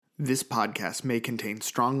This podcast may contain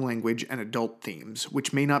strong language and adult themes,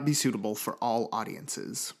 which may not be suitable for all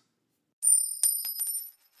audiences.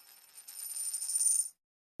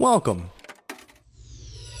 Welcome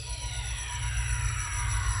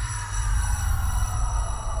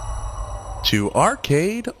to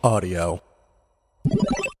Arcade Audio.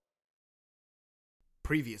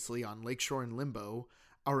 Previously on Lakeshore and Limbo,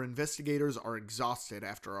 our investigators are exhausted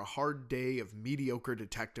after a hard day of mediocre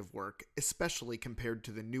detective work, especially compared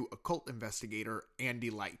to the new occult investigator, Andy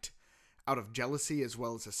Light. Out of jealousy as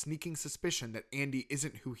well as a sneaking suspicion that Andy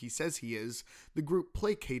isn't who he says he is, the group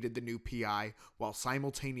placated the new PI while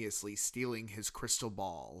simultaneously stealing his crystal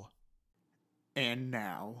ball. And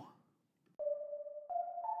now...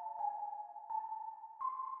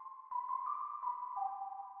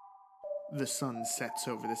 The sun sets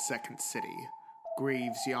over the second city.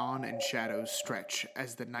 Graves yawn and shadows stretch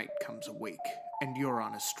as the night comes awake, and you're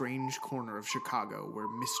on a strange corner of Chicago where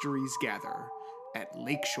mysteries gather at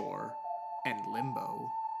Lakeshore and Limbo.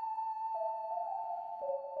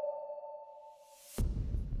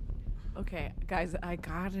 Okay, guys, I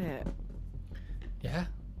got it. Yeah?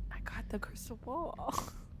 I got the crystal ball.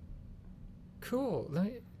 Cool.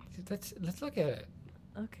 Let's look at it.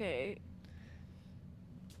 Okay.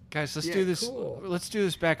 Guys, let's Yeah, do this. cool. Let's do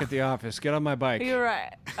this back at the office. Get on my bike. You're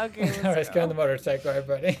right. Okay, let's All right, let's go. get on the motorcycle,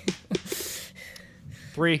 everybody.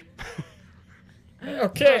 3. Okay.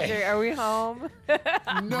 Okay, are we home?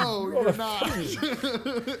 No, you're not.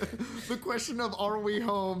 The question of are we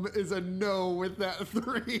home is a no with that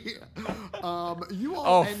 3. You all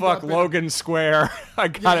Oh end fuck, up in- Logan Square. I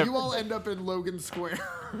got Yeah, it. you all end up in Logan Square.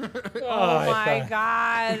 Oh I my thought-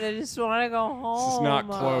 god, I just want to go home. This is not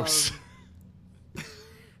close.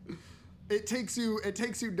 It takes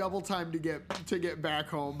you double time to get back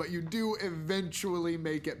home, but you do eventually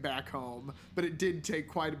make it back home. But it did take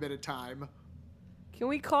quite a bit of time. Can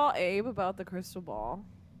we call Abe about the crystal ball?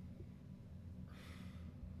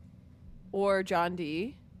 Or John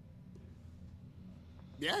D?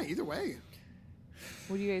 Yeah, either way.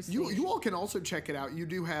 What do you guys think? You all can also check it out. You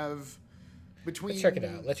do have between. Let's check it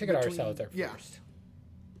out. Let's check it out between- ourselves there Yeah, first.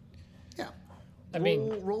 yeah. I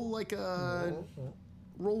mean, roll like a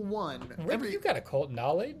roll 1. Rick, you got occult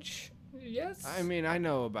knowledge? Yes? I mean, I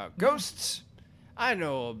know about ghosts. I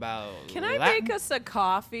know about. Can I Latin. make us a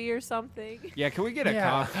coffee or something? Yeah, can we get a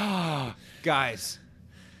Yeah. coffee? Guys,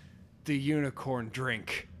 the unicorn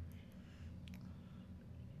drink.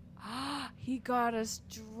 He got us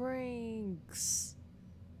drinks.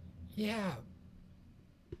 Yeah.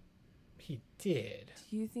 He did.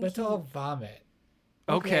 Do you think Let's he... all vomit.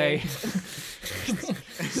 Okay.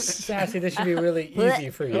 Sassy, this should be really easy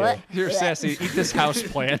for you. Here, Sassy, eat this house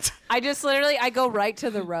plant. I just literally, I go right to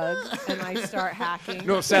the rug and I start hacking.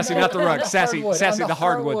 No, Sassy, not the rug. Sassy, Hardwood, on the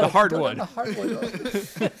hardwood. The hardwood. On the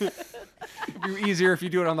hardwood. It'd be easier if you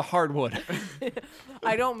do it on the hardwood.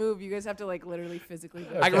 I don't move. You guys have to like literally physically.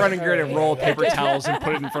 I can run and get a roll of paper towels and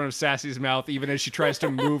put it in front of Sassy's mouth, even as she tries to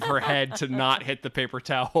move her head to not hit the paper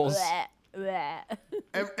towels. Bleh,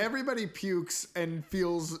 bleh. Everybody pukes and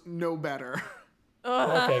feels no better.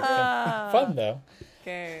 Okay, fun though.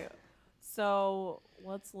 Okay, so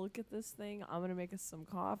let's look at this thing. I'm gonna make us some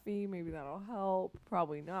coffee. Maybe that'll help.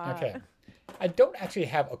 Probably not. Okay. I don't actually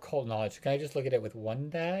have occult knowledge. Can I just look at it with one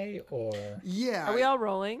die, or? Yeah. Are we all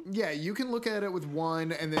rolling? Yeah, you can look at it with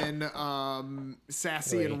 1, and then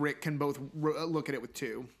Sassy 3. and Rick can both look at it with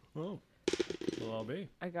 2. Oh, well, I'll be.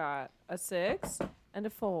 I got a 6 and a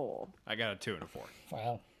 4. I got a 2 and a 4.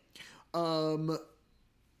 Wow.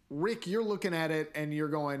 Rick, you're looking at it and you're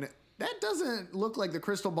going, that doesn't look like the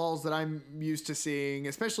crystal balls that I'm used to seeing,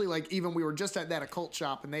 especially like even we were just at that occult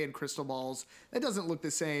shop and they had crystal balls. That doesn't look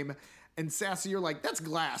the same. And Sassy, you're like, that's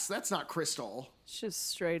glass. That's not crystal. It's just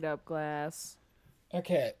straight up glass.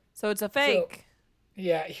 Okay. So it's a fake.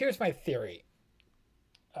 Yeah, here's my theory.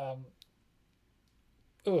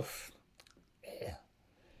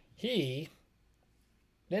 He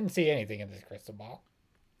didn't see anything in this crystal ball.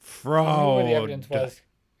 I don't know where the evidence was,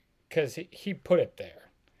 because he put it there.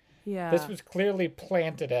 Yeah. This was clearly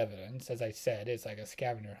planted evidence, as I said. It's like a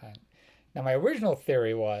scavenger hunt. Now, my original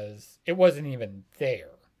theory was it wasn't even there.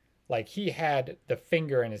 Like, he had the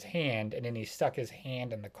finger in his hand, and then he stuck his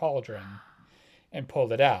hand in the cauldron and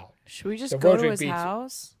pulled it out. Should we just the go to Rotary his Beach-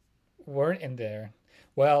 house? Weren't in there.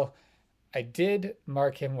 Well, I did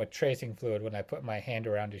mark him with tracing fluid when I put my hand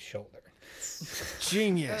around his shoulder.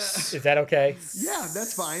 Genius. Is that okay? Yeah,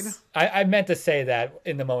 that's fine. I meant to say that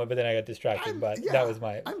in the moment, but then I got distracted. But yeah, that was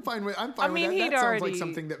my... I'm fine with I mean, with that. he'd That sounds already like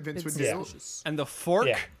something that Vince would been do. suspicious. And the fork?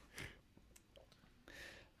 Yeah.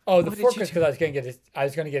 Oh, the What did fork you was do? because I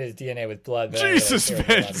was going to get his DNA with blood. But I realized Jesus, it would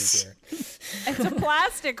be a lot Vince. easier. It's a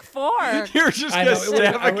plastic fork. You're just I gonna know,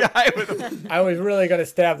 stab I a would- guy with. I was really going to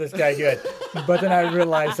stab this guy good, but then I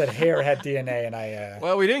realized that hair had DNA, and I.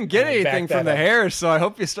 Well, we didn't get Back anything that from the up. hair, so I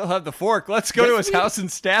hope you still have the fork. Let's go to Yes, his we- house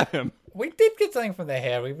and stab him. We did get something from the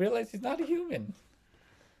hair. We realized he's not a human.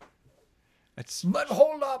 It's But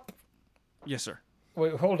hold up. yes, sir.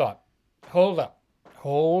 Wait, hold on. Hold up.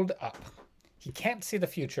 Hold up. He can't see the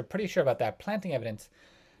future. Pretty sure about that. Planting evidence.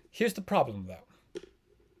 Here's the problem, though.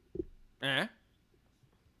 Eh?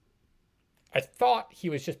 I thought he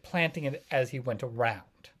was just planting it as he went around.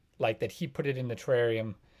 Like that he put it in the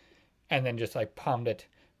terrarium and then just like palmed it.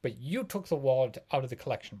 But you took the wallet out of the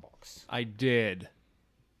collection box. I did.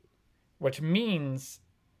 Which means,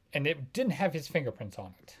 and it didn't have his fingerprints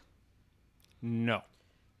on it. No.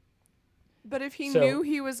 But if he So- knew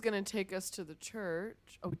he was going to take us to the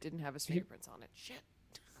church. Oh, it didn't have his fingerprints on it. Shit.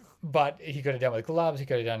 But he could have done it with gloves. He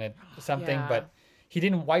could have done it something. Yeah. But he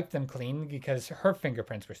didn't wipe them clean because her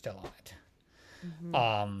fingerprints were still on it.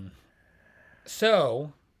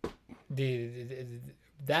 So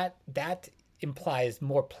that implies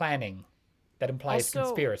more planning. That implies Also-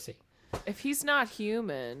 conspiracy. If he's not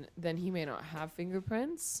human, then he may not have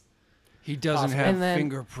fingerprints. He doesn't Possible. have And then-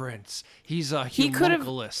 fingerprints. He's a He could've-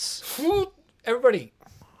 homunculus. Everybody,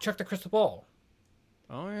 check the crystal ball.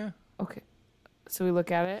 Oh yeah. Okay. So we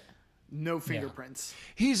look at it. No fingerprints.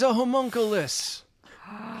 He's a homunculus.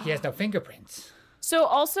 He has no fingerprints. So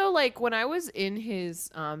also, like, when I was in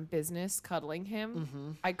his business cuddling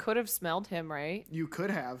him, I could have smelled him, right? You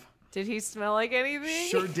could have. Did he smell like anything?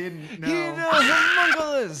 Sure didn't. He's No. a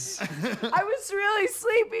homunculus. I was really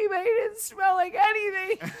sleepy, but he didn't smell like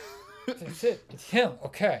anything. That's it. It's him.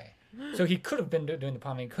 Okay. So he could have been doing the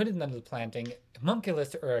palming, could have done the planting.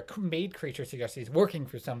 Homunculus or a maid creature suggests he's working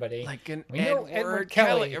for somebody. Like an We know Edward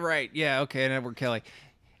Kelly. Right. Yeah. Okay. An Edward Kelly.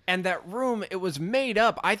 And that room, it was made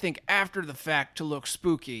up, I think, after the fact to look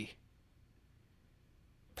spooky.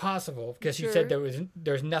 Possible because you Sure. said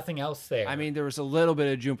there's nothing else there. I mean, there was a little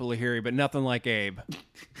bit of Jhumpa Lahiri, but nothing like Abe.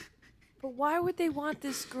 But why would they want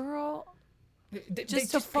this girl They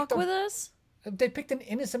just to fuck picked with us? They picked an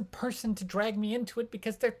innocent person to drag me into it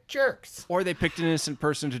because they're jerks. Or they picked an innocent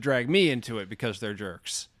person to drag me into it because they're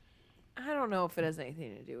jerks. I don't know if it has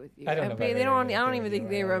anything to do with you. I don't know. mean, about they don't. anything I don't to even do think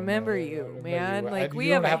with they you. I don't remember know you, about man. you. Like You we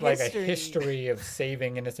don't have a like history. a history of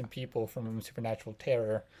saving innocent people from supernatural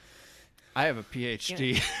terror. I have a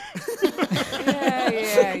PhD.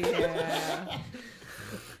 Yeah.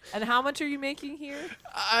 And how much are you making here?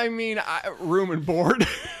 I mean, room and board.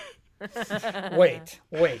 Wait.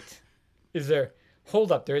 Is there?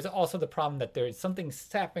 Hold up. There is also the problem that there is something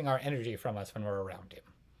sapping our energy from us when we're around him.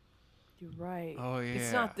 You're right. Oh, It's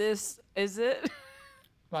yeah. not this, is it?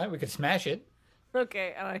 Well, we could smash it.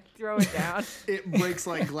 Okay, and I throw it down. It breaks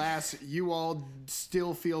like glass. You all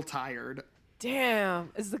still feel tired.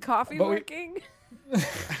 Damn, is the coffee But we- working? Well,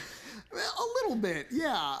 a little bit,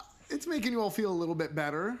 yeah. It's making you all feel a little bit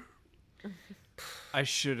better. I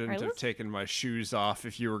shouldn't Alright, have let's- taken my shoes off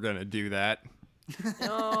if you were going to do that.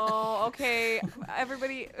 Oh, okay.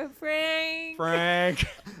 Everybody, Frank. Frank.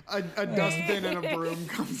 A dustbin and a broom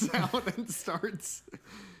comes out and starts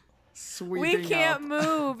sweeping We can't up.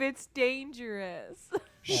 move. It's dangerous.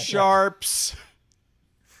 Sharps.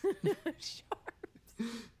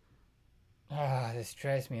 This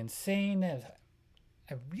drives me insane.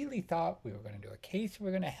 I really thought we were going to do a case. We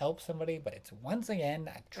were going to help somebody, but it's once again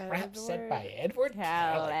a trap set by Edward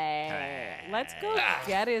Kelly. Kelly. Let's go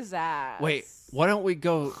get his ass. Wait, why don't we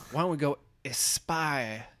go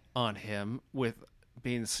spy on him with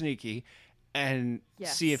being sneaky and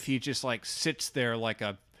see if Yes. he just like sits there like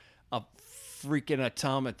a freaking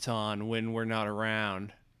automaton when we're not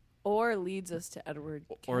around, Or leads us to Edward.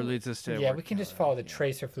 or Kelly. leads us to Yeah, Edward we can just Kelly. follow the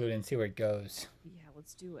tracer fluid and see where it goes. Yeah,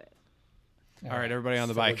 let's do it. All right, everybody on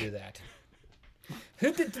the So bike. We'll do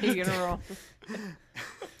that. You're gonna roll.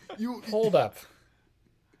 You Hold up.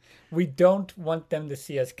 We don't want them to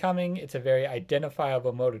see us coming. It's a very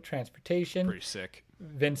identifiable mode of transportation. Pretty sick.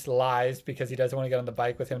 Vince lies because he doesn't want to get on the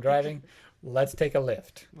bike with him driving. Let's take a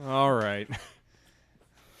lift. All right.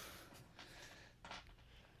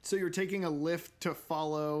 So you're taking a lift to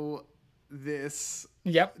follow this.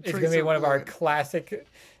 Yep, it's going to be Tracer one of our fluid. classic.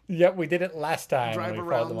 Yep, we did it last time. Drive when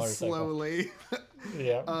we followed the around motorcycle. slowly.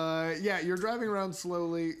 Yeah. Yeah, you're driving around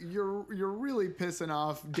slowly. You're really pissing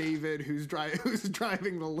off David, who's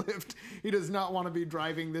driving the lift. He does not want to be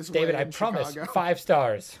driving this David, way I in promise Chicago. 5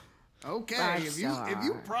 stars. Okay, 5 if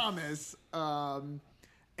you promise.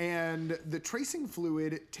 And the tracing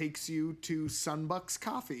fluid takes you to Sunbucks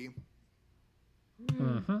Coffee.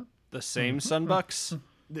 The same Sunbucks.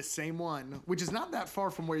 The same one, which is not that far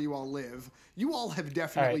from where you all live. You all have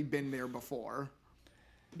definitely been there before.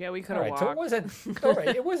 Yeah, we could All have right, so walked. it wasn't. All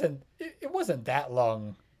right, it wasn't that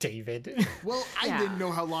long, David. Well, I Yeah. didn't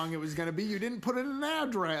know how long it was going to be. You didn't put in an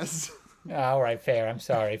address. All right, fair. I'm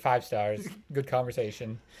sorry. 5 stars. Good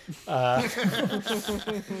conversation. I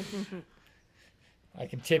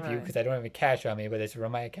can tip you Right. because I don't have any cash on me, but it's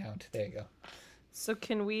from my account. There you go. So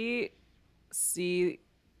can we see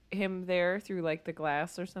him there through like the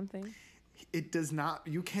glass or something? It does not.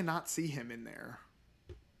 You cannot see him in there.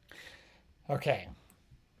 Okay.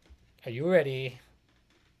 Are you ready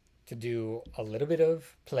to do a little bit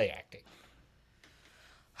of play acting?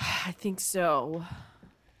 I think so.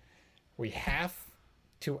 We have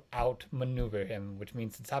to outmaneuver him, which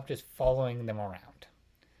means to stop just following them around.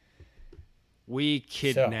 We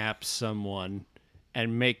kidnap someone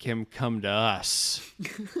and make him come to us.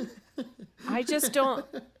 I just don't.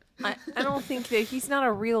 I don't think that he's not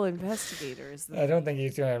a real investigator. Is the I don't think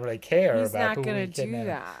he's going to really care He's about not who gonna we do kidnap.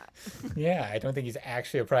 that. Yeah, I don't think he's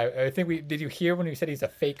actually a private. I think we did. You hear when we said he's a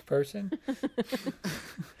fake person?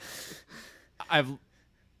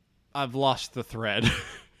 I've lost the thread.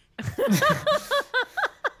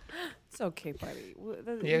 It's okay, buddy.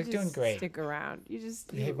 You're You doing just great. Stick around. You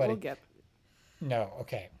just Hey, you, buddy. we'll get. No,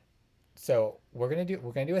 okay. So we're gonna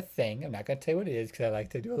do a thing. I'm not gonna tell you what it is because I like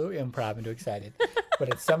to do a little improv and do excited. But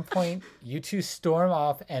at some point, you two storm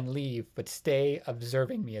off and leave, but stay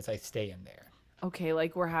observing me as I stay in there. Okay,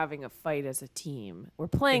 like we're having a fight as a team. We're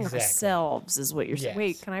playing Exactly. ourselves, is what you're saying. Yes.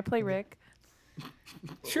 Wait, can I play Rick?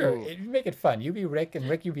 Sure, make it fun. You be Rick and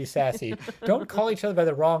Rick, you be Sassy. Don't call each other by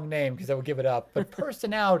the wrong name because I will give it up. But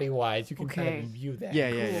personality-wise, you can kind Okay. of view that.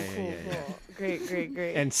 Cool.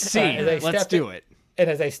 Great. And C, as I let's step do in- it. And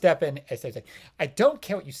as I step in, I say, I don't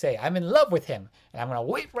care what you say. I'm in love with him. And I'm going to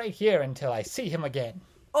wait right here until I see him again.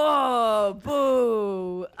 Oh,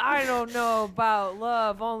 boo! I don't know about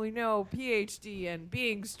love. Only know PhD and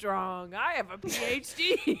being strong. I have a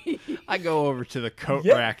PhD. I go over to the coat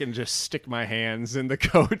Yeah. rack and just stick my hands in the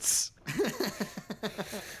coats.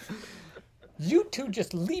 You two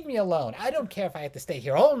just leave me alone. I don't care if I have to stay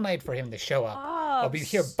here all night for him to show up. I'll be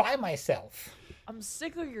here by myself. I'm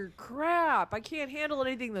sick of your crap. I can't handle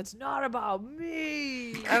anything that's not about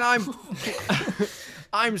me. And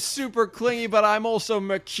I'm super clingy, but I'm also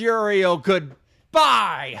mercurial.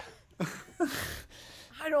 Goodbye.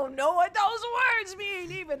 I don't know what those words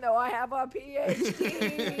mean, even though I have a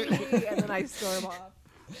PhD. And then I storm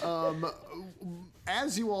off.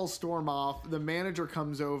 As you all storm off, the manager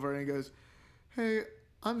comes over and he goes, "Hey,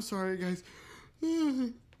 I'm sorry, guys.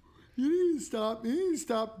 You need to stop. You need to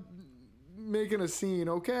stop making a scene,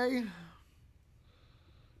 okay?"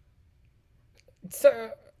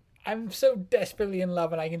 Sir, I'm so desperately in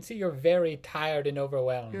love, and I can see you're very tired and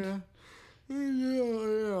overwhelmed.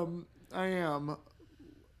 Yeah, I am.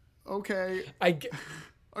 Okay. If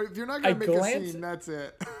you're not I gonna make a glance- scene, that's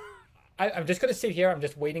it. I'm just going to sit here. I'm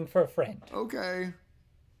just waiting for a friend. Okay.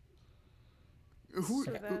 Who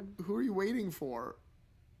So then- who are you waiting for?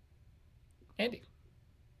 Andy.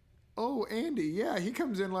 Oh, Andy. Yeah, he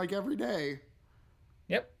comes in like every day.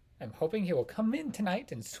 Yep. I'm hoping he will come in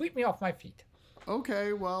tonight and sweep me off my feet.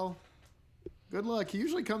 Okay, well, good luck. He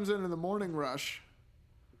usually comes in the morning rush.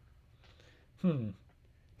 Hold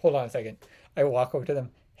on a second. I walk over to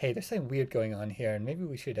them. Hey, there's something weird going on here, and maybe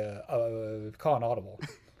we should call an audible.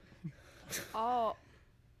 Oh,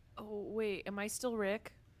 wait. Am I still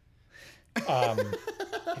Rick?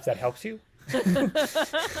 If that helps you.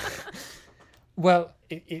 Well,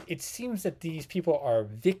 it seems that these people are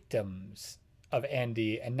victims of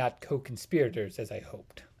Andy and not co-conspirators, as I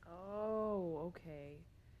hoped. Oh, okay.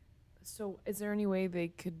 So, is there any way they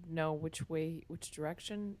could know which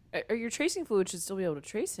direction? Or your tracing fluid should still be able to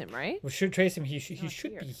trace him, right? We should trace him. He Not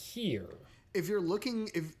should here. be here. If you're looking,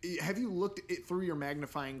 have you looked it through your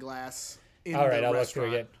magnifying glass in All the right, I'll look restaurant?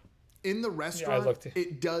 through again. In the restaurant, looked.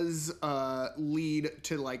 it does lead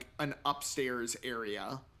to like an upstairs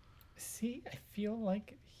area. See, I feel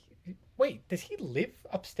like... Wait, does he live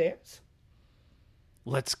upstairs?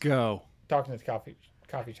 Let's go. Talking to the coffee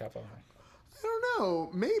shop owner. I don't know.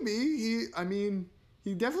 Maybe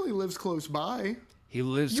he definitely lives close by. He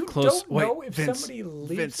lives You close. don't Wait, know if Vince, somebody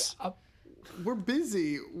lives Vince, up... We're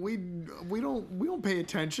busy. We don't pay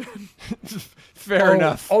attention. fair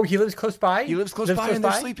enough. Oh, he lives close by? He lives close by and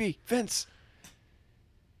they're sleepy. Vince.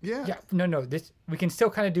 Yeah. Yeah, no. We can still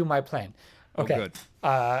kind of do my plan. Okay.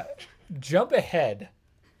 Oh, good. Jump ahead.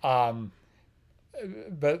 But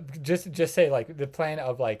just say like the plan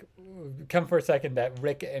of like come for a second that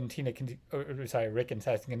Rick and Tina can, Rick and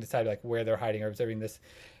Sass can decide like where they're hiding or observing this.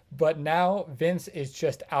 But now Vince is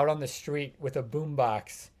just out on the street with a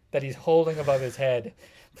boombox that he's holding above his head,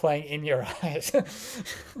 playing In Your Eyes.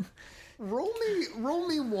 Roll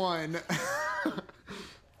me one.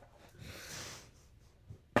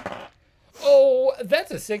 Oh,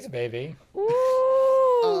 that's a 6, baby. Ooh,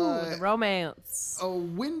 the romance. A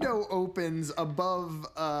window opens above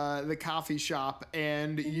the coffee shop,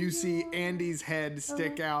 and you see Andy's head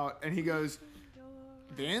stick out, and he goes,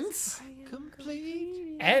 Vince?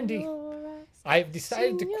 Andy, I've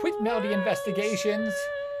decided to quit Melody Investigations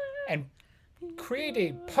and create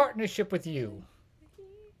a partnership with you.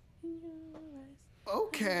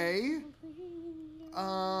 Okay.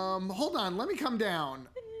 Hold on, let me come down.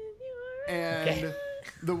 And Okay.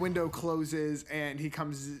 the window closes, and he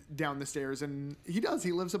comes down the stairs, and he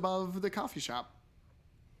lives above the coffee shop.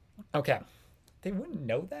 Okay. They wouldn't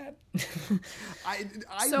know that?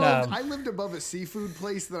 I lived above a seafood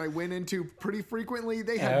place that I went into pretty frequently.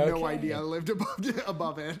 They had no Okay. idea I lived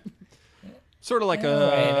above it. Sort of like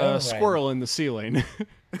Alright. a squirrel in the ceiling.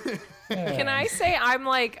 Can I say I'm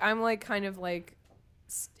like kind of like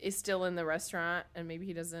is still in the restaurant, and maybe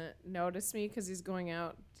he doesn't notice me because he's going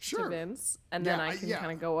out Sure. to Vince, and then Yeah, I can yeah.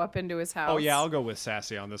 kind of go up into his house. Oh yeah, I'll go with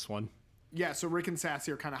Sassy on this one. Yeah, so Rick and Sassy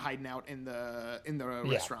are kind of hiding out in the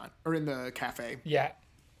restaurant or in the cafe. Yeah.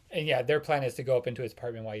 And yeah, their plan is to go up into his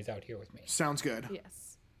apartment while he's out here with me. Sounds good.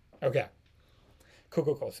 Yes. Okay.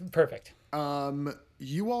 Cool. Perfect.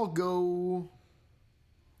 You all go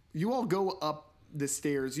up the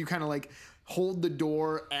stairs. You kind of like hold the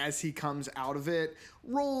door as he comes out of it.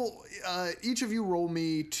 Each of you roll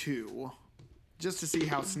me 2 just to see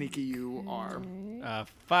how sneaky you are.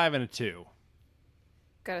 5 and a 2.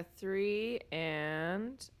 Got a 3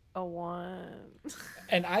 and a 1.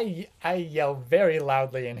 And I yell very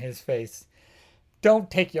loudly in his face,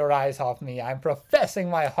 "Don't take your eyes off me. I'm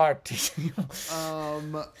professing my heart to you."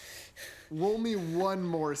 Roll me 1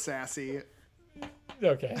 more, Sassy.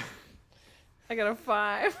 Okay. I got a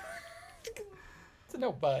 5. It's a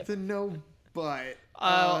no but. It's a no, but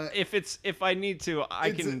If I need to, I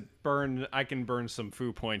It's can burn some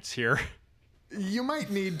foo points here. you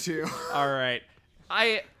might need to. All right.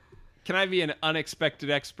 Can I be an unexpected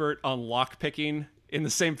expert on lock picking in the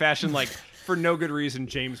same fashion, like for no good reason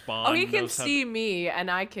James Bond? Oh, he can knows how- see me, and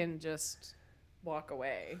I can just walk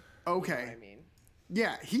away. Okay. I mean,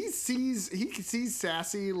 Yeah, he sees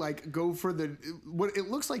Sassy like go for what it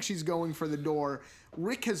looks like she's going for the door.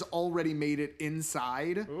 Rick has already made it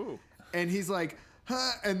inside. Ooh. And he's like,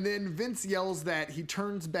 huh, and then Vince yells that. He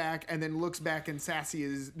turns back and then looks back, and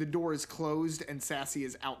the door is closed and Sassy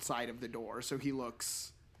is outside of the door. So he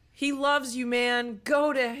looks. he loves you, man.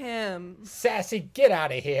 Go to him. Sassy, get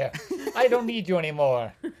out of here. I don't need you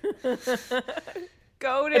anymore.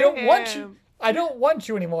 Go to I don't him. want you. I don't want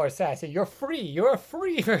you anymore, Sassy. You're free. You're a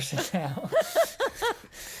free person now.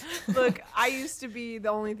 Look, I used to be the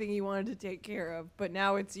only thing he wanted to take care of, but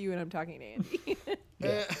now it's you, and I'm talking to Andy.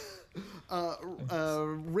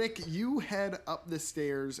 Rick, you head up the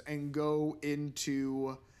stairs and go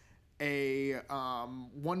into a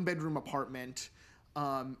 1-bedroom apartment.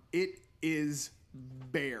 It is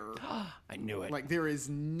bare. I knew it. Like there is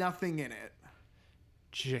nothing in it.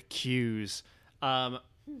 J'accuse.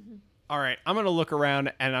 All right, I'm gonna look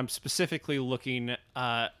around, and I'm specifically looking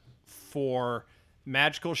for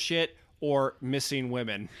magical shit or missing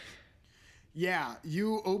women. Yeah,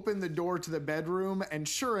 you open the door to the bedroom, and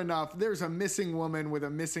sure enough, there's a missing woman with a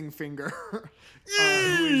missing finger,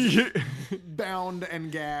 who is bound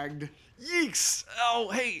and gagged. Yeeks! Oh,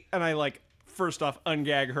 hey! And I first off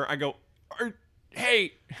ungag her. I go,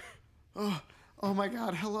 hey! Oh my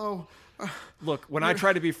God! Hello. Look, when I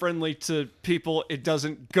try to be friendly to people, it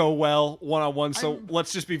doesn't go well one-on-one, so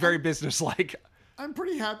let's just be very businesslike. I'm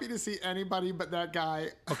pretty happy to see anybody but that guy.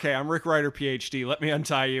 Okay, I'm Rick Ryder, PhD. Let me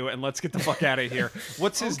untie you, and let's get the fuck out of here.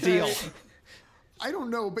 What's his Okay. deal? I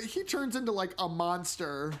don't know, but he turns into like a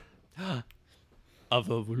monster. Of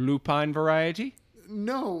the lupine variety?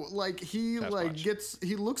 No, like he Sasquatch.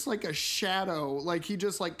 he looks like a shadow. Like he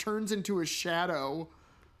just like turns into a shadow.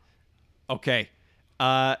 Okay.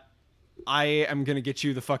 I am going to get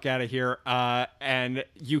you the fuck out of here, and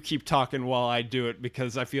you keep talking while I do it,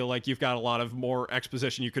 because I feel like you've got a lot of more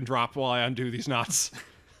exposition you can drop while I undo these knots.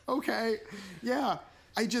 Okay. Yeah.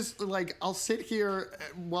 I just I'll sit here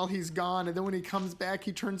while he's gone, and then when he comes back,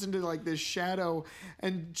 he turns into like this shadow,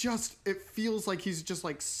 and just it feels like he's just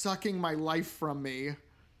like sucking my life from me.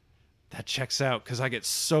 That checks out, because I get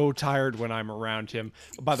so tired when I'm around him.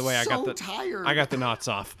 By the way, I got the knots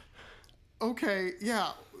off. Okay.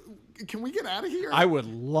 Yeah. Can we get out of here? I would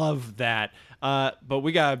love that, but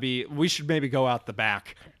we should maybe go out the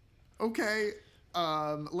back. Okay.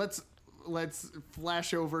 let's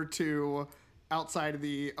flash over to outside of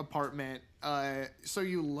the apartment. So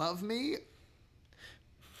you love me?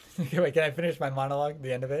 Wait, can I finish my monologue at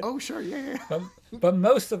the end of it? Oh, sure. Yeah. But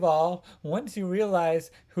most of all, once you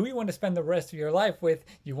realize who you want to spend the rest of your life with,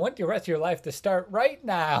 you want your rest of your life to start right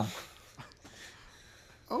now.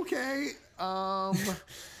 Okay.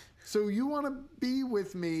 So you want to be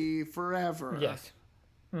with me forever? Yes.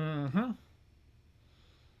 Mm-hmm.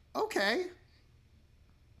 Okay.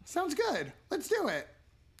 Sounds good. Let's do it.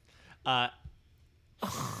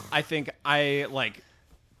 I think I like.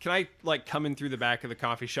 Can I like come in through the back of the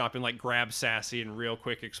coffee shop and like grab Sassy and real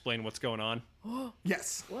quick explain what's going on?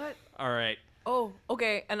 Yes. What? All right. Oh,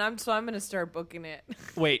 okay. And I'm gonna start booking it.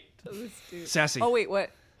 Wait, This dude. Sassy. Oh wait, what?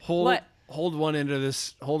 Hold What? hold one end of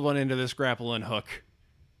this. Hold one end of this grapple and hook.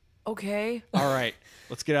 Okay. All right.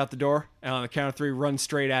 Let's get out the door and on the count of 3, run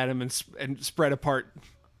straight at him and spread apart.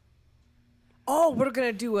 Oh, we're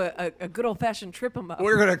gonna do a good old fashioned trip 'em up.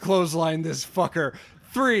 We're gonna clothesline this fucker.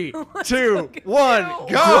 3, 2, 1, fucking go!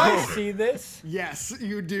 do. Do I see this? Yes,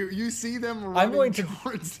 you do. You see them running I'm going to-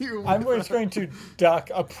 towards you. I'm just going to duck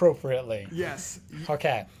appropriately. Yes.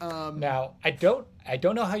 Okay. Now I don't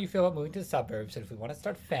know how you feel about moving to the suburbs, and if we want to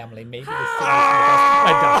start a family, maybe the city is the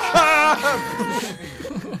best.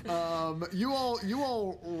 I duck. You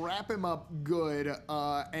all wrap him up good,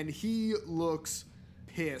 and he looks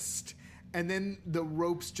pissed. And then the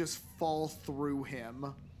ropes just fall through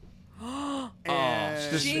him. And,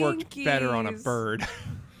 This worked better on a Jinkies. bird.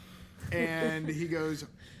 and he goes,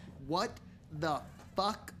 "What the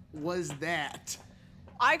fuck was that?"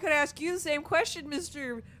 I could ask you the same question,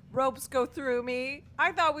 Mr. Ropes Go Through Me.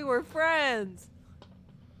 I thought we were friends.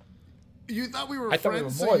 You thought we were I thought we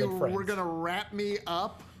friends, were so more you than friends. were gonna wrap me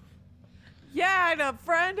up? Yeah, and a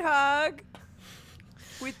friend hug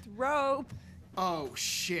with rope. Oh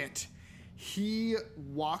shit. He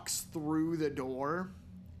walks through the door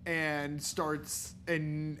and starts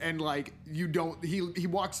and like you don't he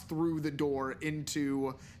walks through the door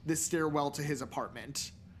into the stairwell to his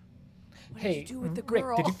apartment. What Hey, did you do with the Rick,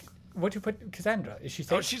 girl? what'd you put Cassandra? Is she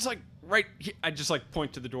safe? Oh, she's like right. I just like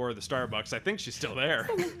point to the door of the Starbucks. I think she's still there.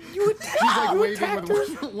 You He's like waving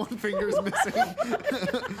with one finger's missing.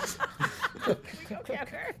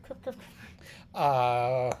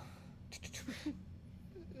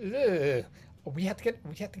 We have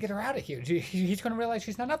to get her out of here. He's going to realize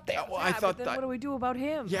she's not up there. Well, I thought then that. what do we do about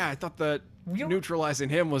him? Yeah, I thought that We don't- neutralizing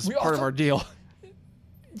him was we part of also- our deal.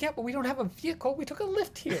 Yeah, but we don't have a vehicle. We took a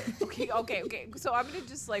lift here. Okay. So I'm gonna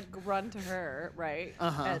just like run to her, right?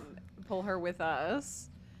 Uh-huh. And pull her with us.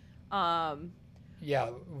 Yeah,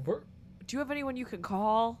 we're, Do you have anyone you can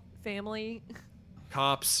call? Family?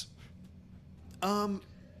 Cops.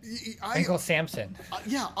 Uncle Samson.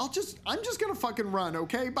 Yeah, I'm just gonna fucking run,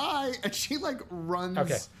 okay? Bye. And she like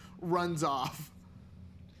runs off.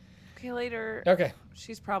 Okay, later. Okay,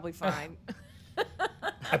 She's probably fine.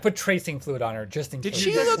 I put tracing fluid on her just in Did case.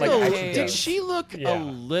 she look? like a- Ashley did Did does. she look Yeah. a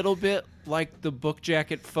little bit like the book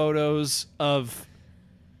jacket photos of?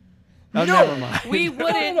 Oh, No, never mind. we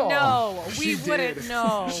wouldn't at all. know. She We wouldn't did.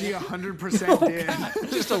 know. She 100% did.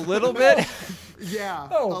 Just a little bit. Yeah.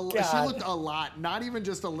 Oh, She God. looked a lot. Not even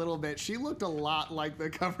just a little bit. She looked a lot like the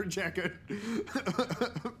cover jacket.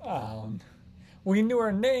 We knew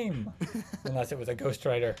her name, unless it was a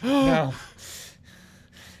ghostwriter. No.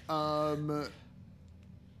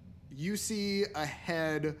 You see a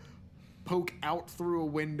head poke out through a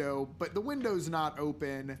window, but the window's not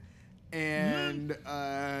open. And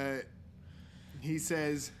he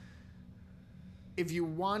says, "If you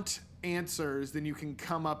want answers, then you can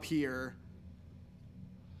come up here."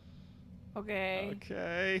 Okay.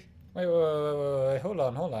 Okay. Wait, hold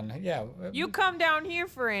on. Yeah. You come down here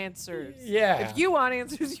for answers. Yeah. If you want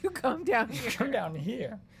answers, you come down here. come down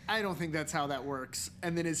here. I don't think that's how that works.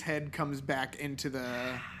 And then his head comes back into the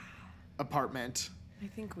apartment. I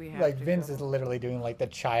think we have Like to Vince go. is literally doing like the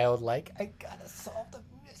child, like I gotta solve the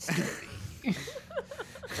mystery.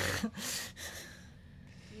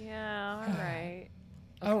 Yeah, all right.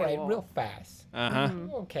 All right, well. real fast. Uh huh.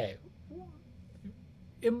 Okay.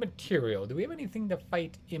 Immaterial. Do we have anything to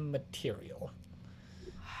fight immaterial?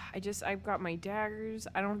 I've got my daggers.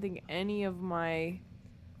 I don't think any of my,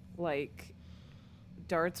 like,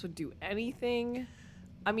 darts would do anything.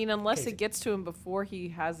 I mean, unless Okay, it gets to him before he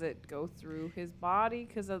has it go through his body,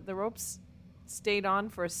 because the ropes stayed on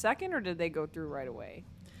for a second, or did they go through right away?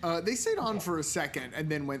 They stayed on for a second and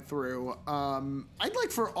then went through. I'd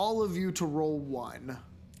like for all of you to roll 1.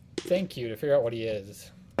 Thank you to figure out what he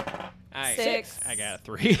is. 6. I got a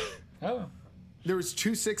 3. Oh, There was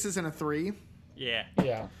 2 6s and a 3. Yeah.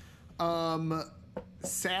 yeah.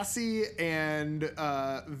 Sassy and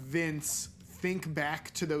Vince think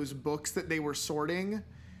back to those books that they were sorting,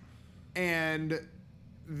 and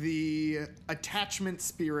the attachment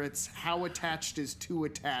spirits, how attached is too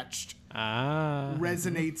attached,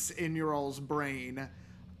 resonates in your all's brain.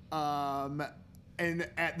 And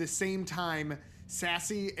at the same time,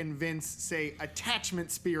 Sassy and Vince say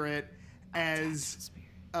attachment spirit as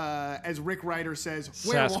Rick Ryder says,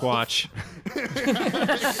 werewolf. Sasquatch.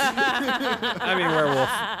 I mean werewolf.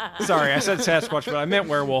 Sorry, I said Sasquatch, but I meant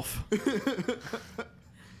werewolf.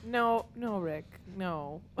 No, Rick.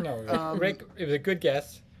 No. No, Rick, it was a good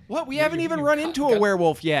guess. What? We haven't even run into a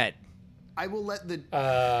werewolf yet. I will let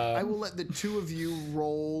the two of you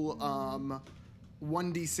roll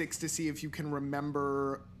 1d6 to see if you can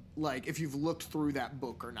remember, like, if you've looked through that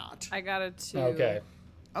book or not. I got a 2. Okay.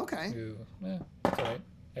 Okay. 2. That's all right.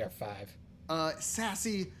 I got 5.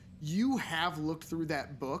 Sassy, you have looked through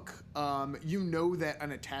that book. You know that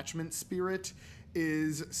an attachment spirit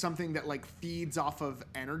is something that like feeds off of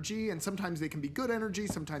energy, and sometimes they can be good energy,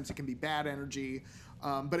 sometimes it can be bad energy,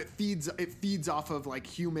 but it feeds off of like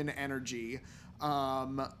human energy,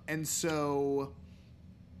 and so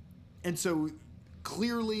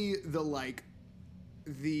clearly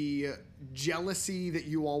the jealousy that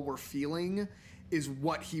you all were feeling is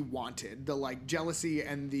what he wanted. The like jealousy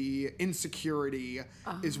and the insecurity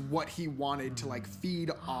is what he wanted to like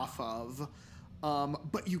feed off of.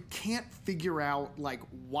 But you can't figure out like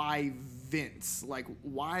why Vince, like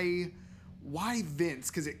why Vince?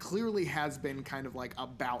 Because it clearly has been kind of like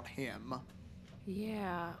about him.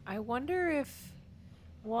 Yeah, I wonder if.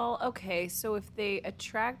 Well, okay, so if they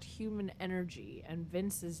attract human energy and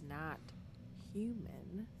Vince is not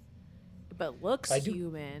human, but looks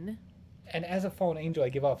human. And as a fallen angel, I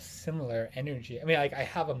give off similar energy. I mean, like I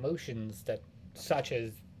have emotions that, such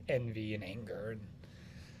as envy and anger.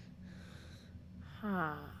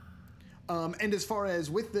 And as far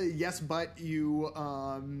as with the yes, but you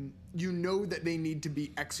know that they need to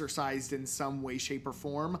be exercised in some way, shape, or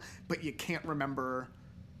form, but you can't remember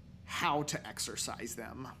how to exercise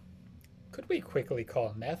them. Could we quickly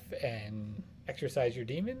call Neff and exercise your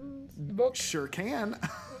demons book? Sure can.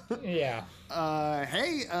 Yeah.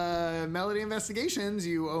 Hey, Melody Investigations,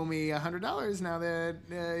 you owe me $100 now that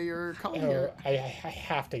you're calling here. I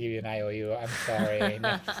have to give you an IOU. I'm sorry.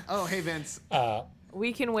 Neff. Oh, hey, Vince.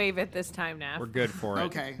 We can waive it this time, Neff. We're good for it.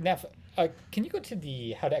 Okay. Neff, can you go to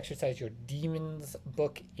the How to Exercise Your Demons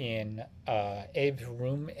book in Abe's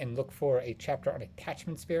room and look for a chapter on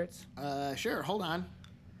attachment spirits? Sure. Hold on.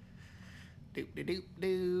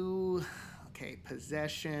 Do. Okay,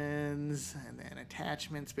 possessions, and then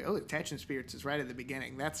attachments. Oh, attachment spirits is right at the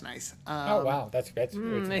beginning. That's nice. Oh, wow. That's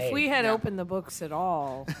if we had opened the books at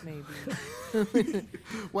all, maybe.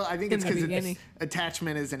 Well, I think it's In the because beginning.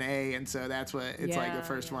 attachment is an A, and so that's what it's like the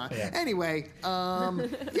first one. Yeah. Anyway,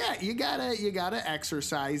 yeah, you gotta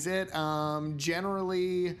exercise it.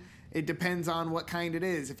 Generally, it depends on what kind it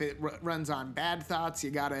is. If it runs on bad thoughts,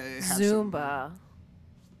 you gotta have Zumba.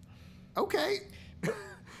 Okay.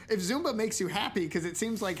 If Zumba makes you happy, because it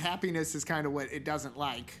seems like happiness is kind of what it doesn't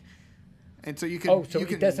like, and so you can. Oh, so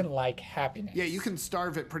it doesn't like happiness. Yeah, you can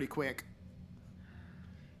starve it pretty quick.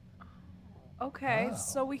 Okay,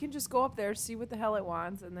 so we can just go up there, see what the hell it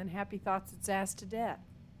wants, and then happy thoughts its ass to death.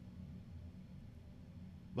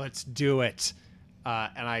 Let's do it.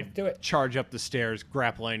 And I do it. charge up the stairs,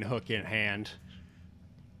 grappling hook in hand.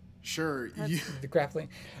 Sure. The grappling.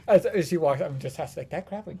 As he walks, I'm just like, that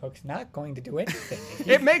grappling hook's not going to do anything.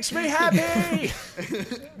 It makes me happy!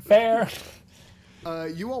 Fair.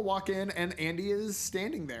 You all walk in, and Andy is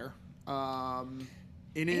standing there,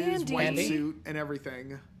 in his Andy. white Andy? suit and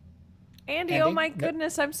everything. Andy, oh Andy? my No.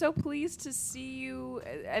 goodness, I'm so pleased to see you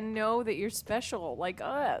and know that you're special like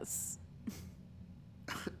us.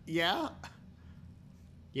 Yeah.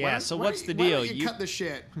 Yeah, Why- so why- what's the why deal? don't you cut the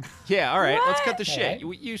shit. Yeah, all right, let's cut What? the shit.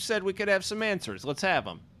 Alright. You said we could have some answers. Let's have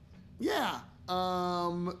them. Yeah.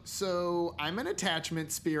 So I'm an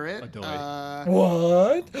attachment spirit. Adoid.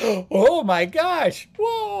 What? Oh my gosh.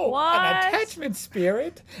 Whoa. What? An attachment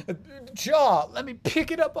spirit? Jaw, let me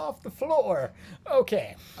pick it up off the floor.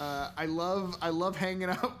 Okay. I love hanging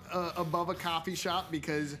out above a coffee shop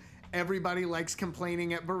because everybody likes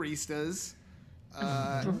complaining at baristas.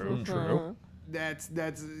 True. That's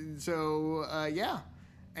so yeah.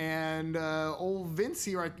 And old Vince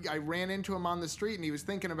here, I ran into him on the street and he was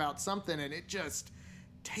thinking about something and it just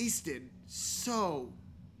tasted so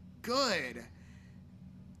good.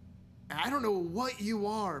 I don't know what you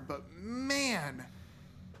are, but man,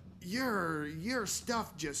 your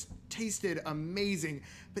stuff just tasted amazing.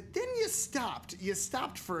 But then you stopped. You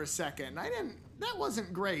stopped for a second. That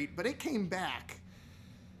wasn't great, but it came back.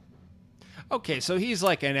 Okay, so he's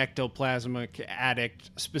like an ectoplasmic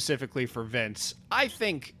addict specifically for Vince. I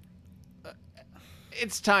think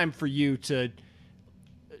it's time for you to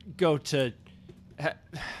go to...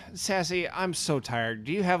 Sassy, I'm so tired.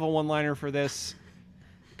 Do you have a one-liner for this?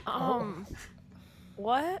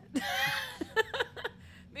 What?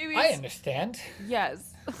 Maybe I understand.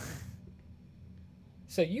 Yes.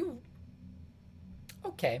 So you...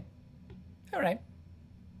 Okay. All right.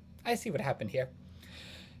 I see what happened here.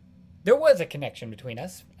 There was a connection between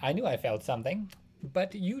us. I knew I felt something,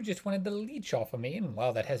 but you just wanted the leech off of me, and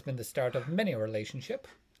while that has been the start of many a relationship,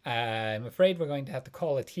 I'm afraid we're going to have to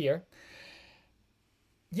call it here.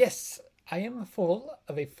 Yes, I am full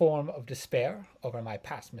of a form of despair over my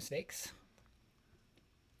past mistakes.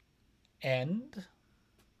 And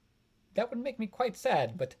that would make me quite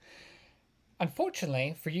sad, but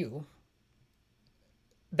unfortunately for you,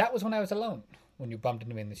 that was when I was alone, when you bumped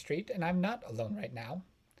into me in the street, and I'm not alone right now.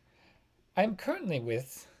 I am currently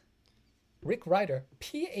with Rick Ryder,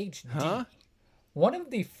 PhD, one of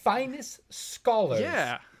the finest scholars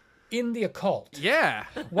in the occult. Yeah.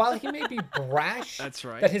 While he may be brash, That's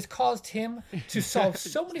right. that has caused him to solve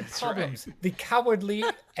so many problems the cowardly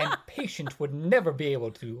and patient would never be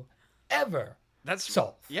able to ever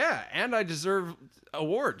solve. Yeah, and I deserve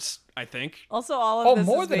awards, I think. Also, all of this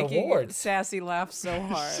more is than making awards. Sassy laugh so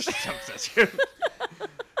hard.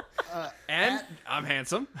 And I'm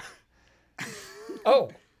handsome. Oh,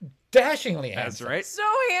 dashingly That's handsome. right. So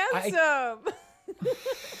handsome.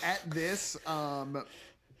 At this,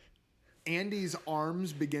 Andy's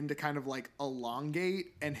arms begin to kind of like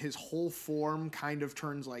elongate, and his whole form kind of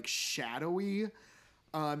turns like shadowy.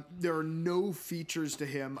 There are no features to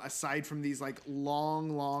him aside from these like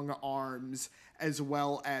long arms, as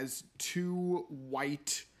well as two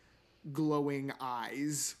white glowing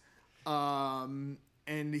eyes. And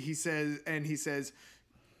he says,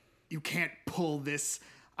 "You can't pull this.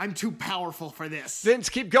 I'm too powerful for this." Vince,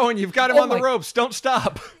 keep going. You've got him on the ropes. Don't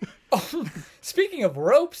stop. Speaking of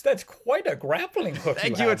ropes, that's quite a grappling hook.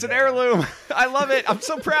 Thank you. It's an heirloom. I love it. I'm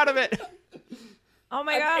so proud of it. Oh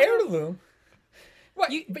my An god. heirloom?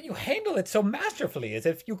 What? But you handle it so masterfully, as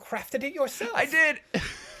if you crafted it yourself. I did.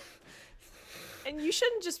 And you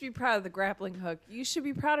shouldn't just be proud of the grappling hook. You should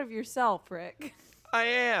be proud of yourself, Rick. I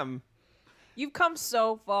am. You've come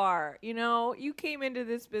so far. You know, you came into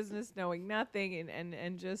this business knowing nothing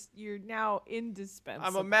and just you're now indispensable.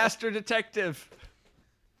 I'm a master detective.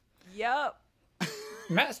 Yep.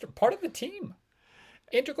 Master, part of the team.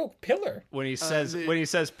 Integral pillar. When he says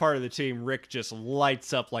part of the team, Rick just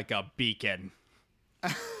lights up like a beacon.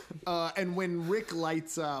 And when Rick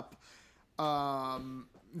lights up,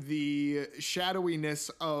 the shadowiness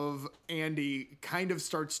of Andy kind of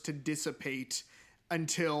starts to dissipate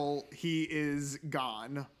until he is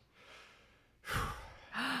gone.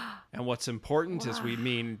 And what's important is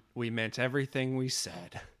we meant everything we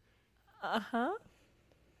said. Uh-huh.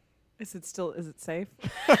 Is it safe?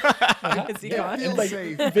 Is he Yeah, gone? feels Like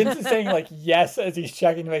safe. Vince is saying like yes as he's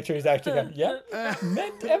checking to make sure he's actually gone. Yep.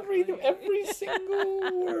 Meant every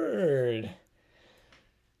single word.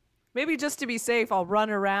 Maybe just to be safe, I'll run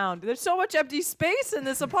around. There's so much empty space in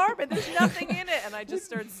this apartment. There's nothing in it. And I just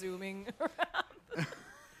start zooming around.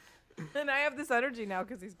 And I have this energy now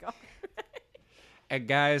because he's gone. And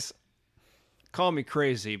guys, call me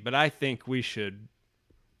crazy, but I think we should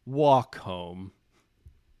walk home.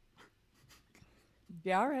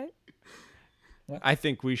 Yeah, all right. I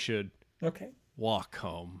think we should Okay. walk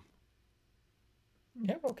home.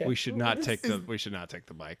 Yeah. Okay. We should not take the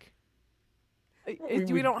bike.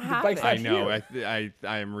 We don't have bike's it. not I know. here.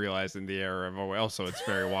 I am realizing the error of also it's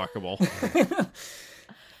very walkable.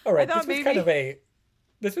 All right. I thought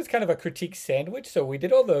This was kind of a critique sandwich. So we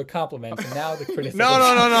did all the compliments, and now the criticism. No.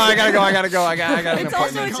 I gotta go. I got an It's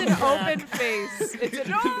also appointment. it's an open face. It's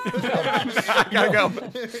an I gotta go.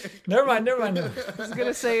 Never mind. I was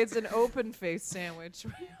gonna say it's an open face sandwich.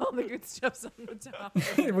 All the good stuff's on the top.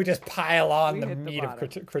 We just pile on We the hit the meat of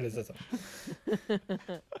bottom. criticism.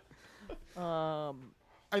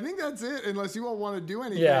 I think that's it, unless you all want to do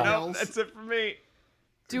anything Yeah. No, else. that's it for me.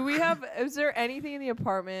 Is there anything in the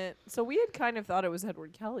apartment? So we had kind of thought it was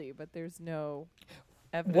Edward Kelly, but there's no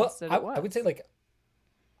evidence Well, that I it was. would say like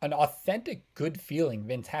an authentic good feeling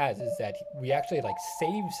Vince has is that we actually like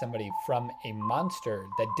saved somebody from a monster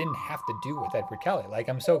that didn't have to do with Edward Kelly. Like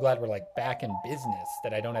I'm so glad we're like back in business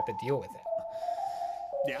that I don't have to deal with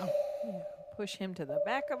it. Yeah. Push him to the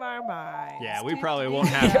back of our minds. Yeah, we probably won't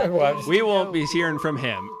have. Yeah, well, I'm just- We won't be hearing from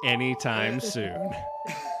him anytime soon.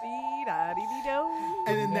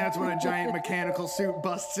 And then that's when a giant mechanical suit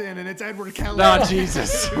busts in, and it's Edward Kelly. Oh,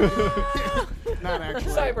 Jesus. Not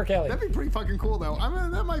actually. Cyber Kelly. That'd be pretty fucking cool, though. I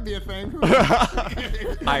mean, that might be a thing.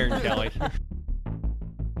 Iron Kelly.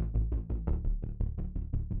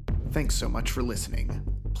 Thanks so much for listening.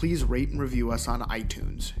 Please rate and review us on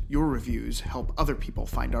iTunes. Your reviews help other people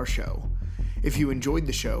find our show. If you enjoyed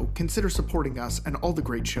the show, consider supporting us and all the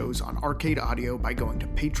great shows on Arcade Audio by going to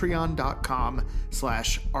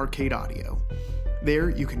patreon.com/arcadeaudio.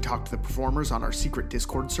 There, you can talk to the performers on our secret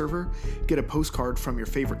Discord server, get a postcard from your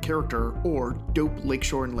favorite character, or dope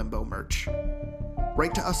Lakeshore and Limbo merch.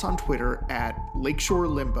 Write to us on Twitter at Lakeshore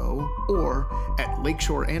Limbo or at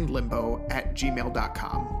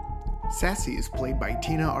lakeshoreandlimbo@gmail.com. Sassy is played by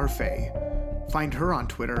Tina Arfey. Find her on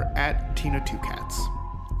Twitter at Tina2Cats.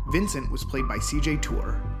 Vincent was played by CJ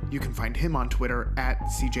Tour. You can find him on Twitter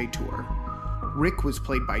at CJ Tour. Rick was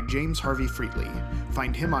played by James Harvey Freetley.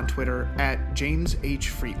 Find him on Twitter at James H.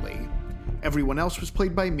 Freetley. Everyone else was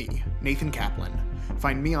played by me, Nathan Kaplan.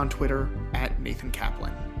 Find me on Twitter at Nathan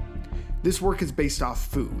Kaplan. This work is based off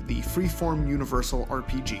Foo, the freeform universal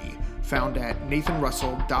RPG, found at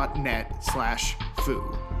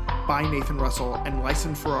nathanrussell.net/foo. By Nathan Russell and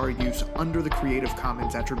licensed for our use under the Creative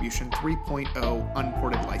Commons Attribution 3.0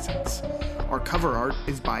 Unported license. Our cover art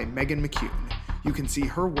is by Megan McCune. You can see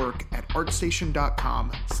her work at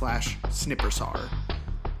artstation.com/snippersar.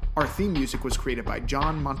 Our theme music was created by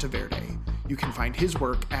John Monteverde. You can find his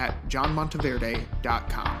work at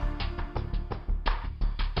johnmonteverde.com.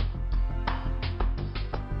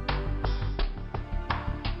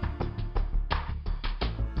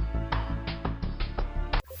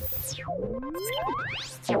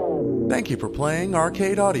 Thank you for playing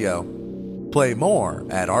Arcade Audio. Play more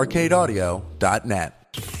at arcadeaudio.net.